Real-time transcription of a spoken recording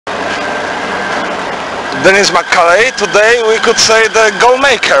Dennis McCauley, today we could say the goal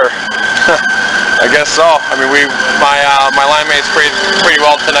maker. I guess so. I mean, my line mates played pretty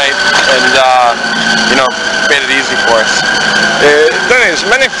well tonight, and made it easy for us. Dennis,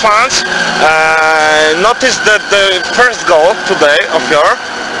 many fans noticed that the first goal today of yours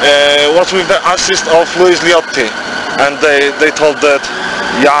was with the assist of Luis Liotti, and they told that,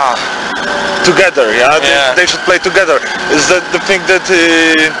 yeah, together, they should play together. Is that the thing that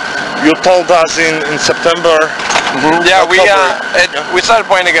you told us in September? Yeah, we started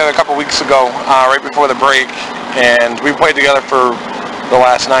playing together a couple weeks ago, right before the break, and we played together for the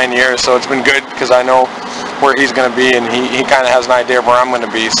last 9 years. So it's been good because I know where he's going to be, and he kind of has an idea of where I'm going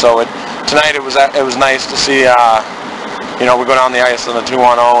to be. So tonight it was nice to see. We go down the ice on the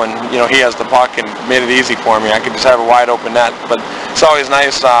 2-on-0, and he has the puck and made it easy for me. I could just have a wide open net, but it's always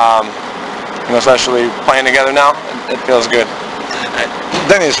nice, especially playing together now. It feels good.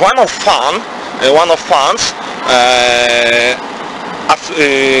 Dennis, one of fans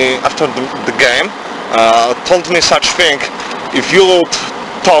after the game told me such thing. If you would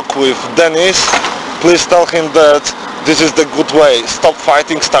talk with Dennis, please tell him that this is the good way. Stop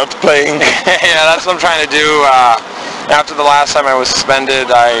fighting, start playing. Yeah, that's what I'm trying to do. After the last time I was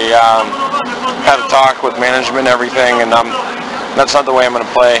suspended, I had a talk with management and everything, and that's not the way I'm going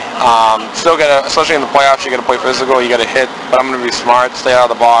to play. Still gotta, especially in the playoffs, you got to play physical, you got to hit, but I'm going to be smart, stay out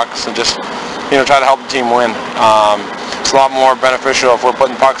of the box, and just try to help the team win. It's a lot more beneficial if we're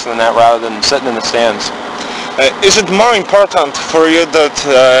putting pucks in the net rather than sitting in the stands. Is it more important for you that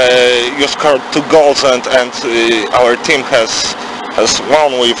you scored 2 goals and our team has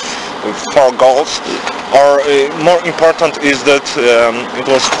won with 4 goals, or more important is that it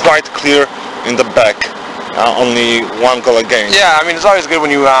was quite clear in the back, only 1 goal against? Yeah, I mean, it's always good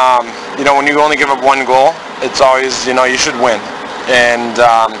when you when you only give up 1 goal. It's always you should win, and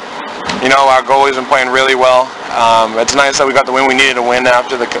our goalie's been playing really well. It's nice that we got the win we needed to win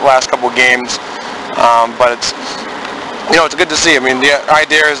after the last couple of games. But it's good to see. I mean, the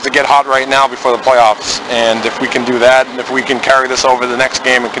idea is to get hot right now before the playoffs, and if we can do that, and if we can carry this over the next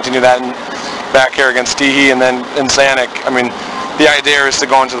game and continue that back here against Tehe and then in Sanik, I mean, the idea is to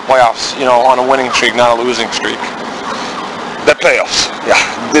go into the playoffs, on a winning streak, not a losing streak. The playoffs, yeah,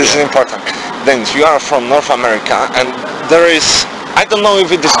 this is important. Dennis, you are from North America, and there is, I don't know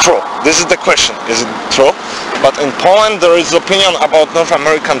if it is true, this is the question, is it true? But in Poland there is opinion about North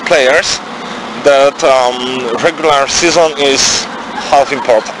American players that regular season is half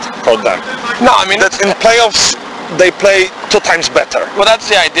important for them. No, I mean, that in playoffs they play 2 times better. Well, that's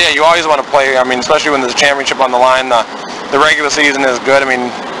the idea. You always want to play, I mean, especially when there's a championship on the line. The regular season is good. I mean,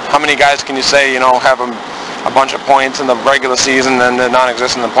 how many guys can you say, have a bunch of points in the regular season and they're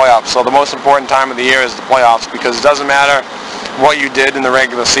non-existent in the playoffs? So the most important time of the year is the playoffs, because it doesn't matter what you did in the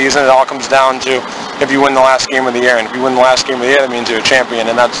regular season. It all comes down to if you win the last game of the year, and if you win the last game of the year, that means you're a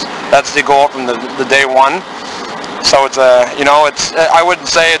champion, and that's the goal from the day one. So it's I wouldn't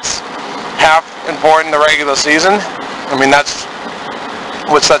say it's half important the regular season. I mean, that's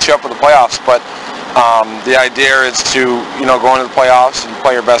what sets you up for the playoffs, but the idea is to go into the playoffs and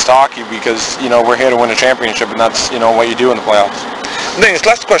play your best hockey, because we're here to win a championship, and that's what you do in the playoffs. Dennis,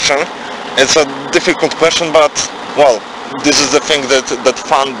 last question. It's a difficult question, but well, this is the thing that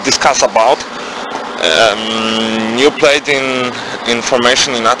fans discuss about. You played in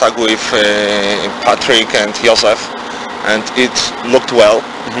formation in attack with Patrick and Josef, and it looked well.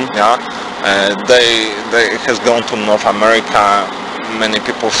 Yeah, they has gone to North America. Many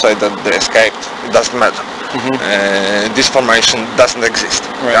people say that they escaped. It doesn't matter. This formation doesn't exist.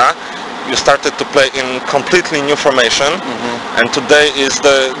 Right. Yeah, you started to play in completely new formation, and today is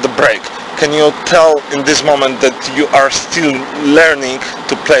the break. Can you tell in this moment that you are still learning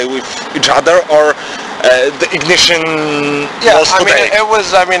to play with each other, or the ignition was today?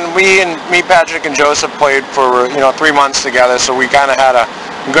 Me, Patrick, and Joseph played for 3 months together, so we kind of had a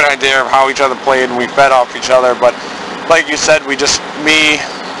good idea of how each other played, and we fed off each other. But like you said, Mark,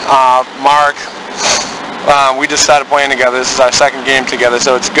 we just started playing together. This is our 2nd game together,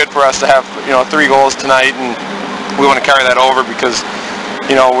 so it's good for us to have 3 goals tonight, and we want to carry that over because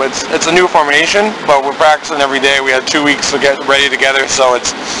it's a new formation, but we're practicing every day. We had 2 weeks to get ready together, so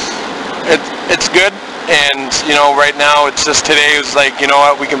it's good. And right now it's just today is like,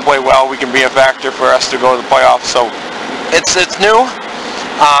 what, we can play well, we can be a factor for us to go to the playoffs. So it's new,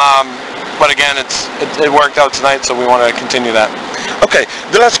 but again, it worked out tonight, so we want to continue that. Okay,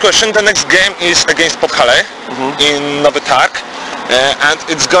 the last question. The next game is against Podhale in Nowy Targ, and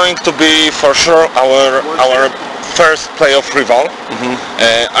it's going to be for sure our first playoff rival.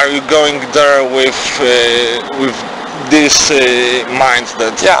 Are you going there with this mind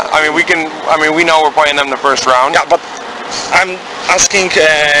that... Yeah, I mean, we know we're playing them the first round. Yeah, but I'm asking,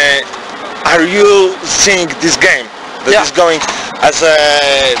 are you seeing this game that is going as a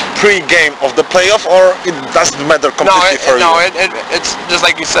pre-game of the playoff, or it doesn't matter completely for you? No, it's just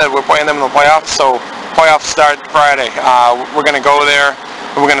like you said, we're playing them in the playoffs, so playoffs start Friday. We're going to go there,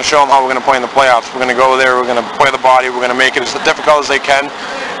 and we're going to show them how we're going to play in the playoffs. We're going to go there, we're going to play the body, we're going to make it as difficult as they can,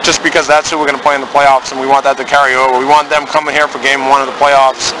 just because that's who we're going to play in the playoffs, and we want that to carry over. We want them coming here for game 1 of the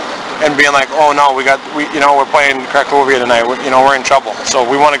playoffs and being like, oh no, we're playing Cracovia tonight. We're in trouble. So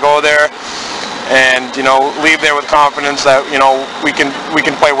we want to go there and leave there with confidence that we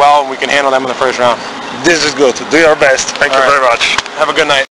can play well and we can handle them in the first round. This is good. Do your best. Thank you very much. Have a good night.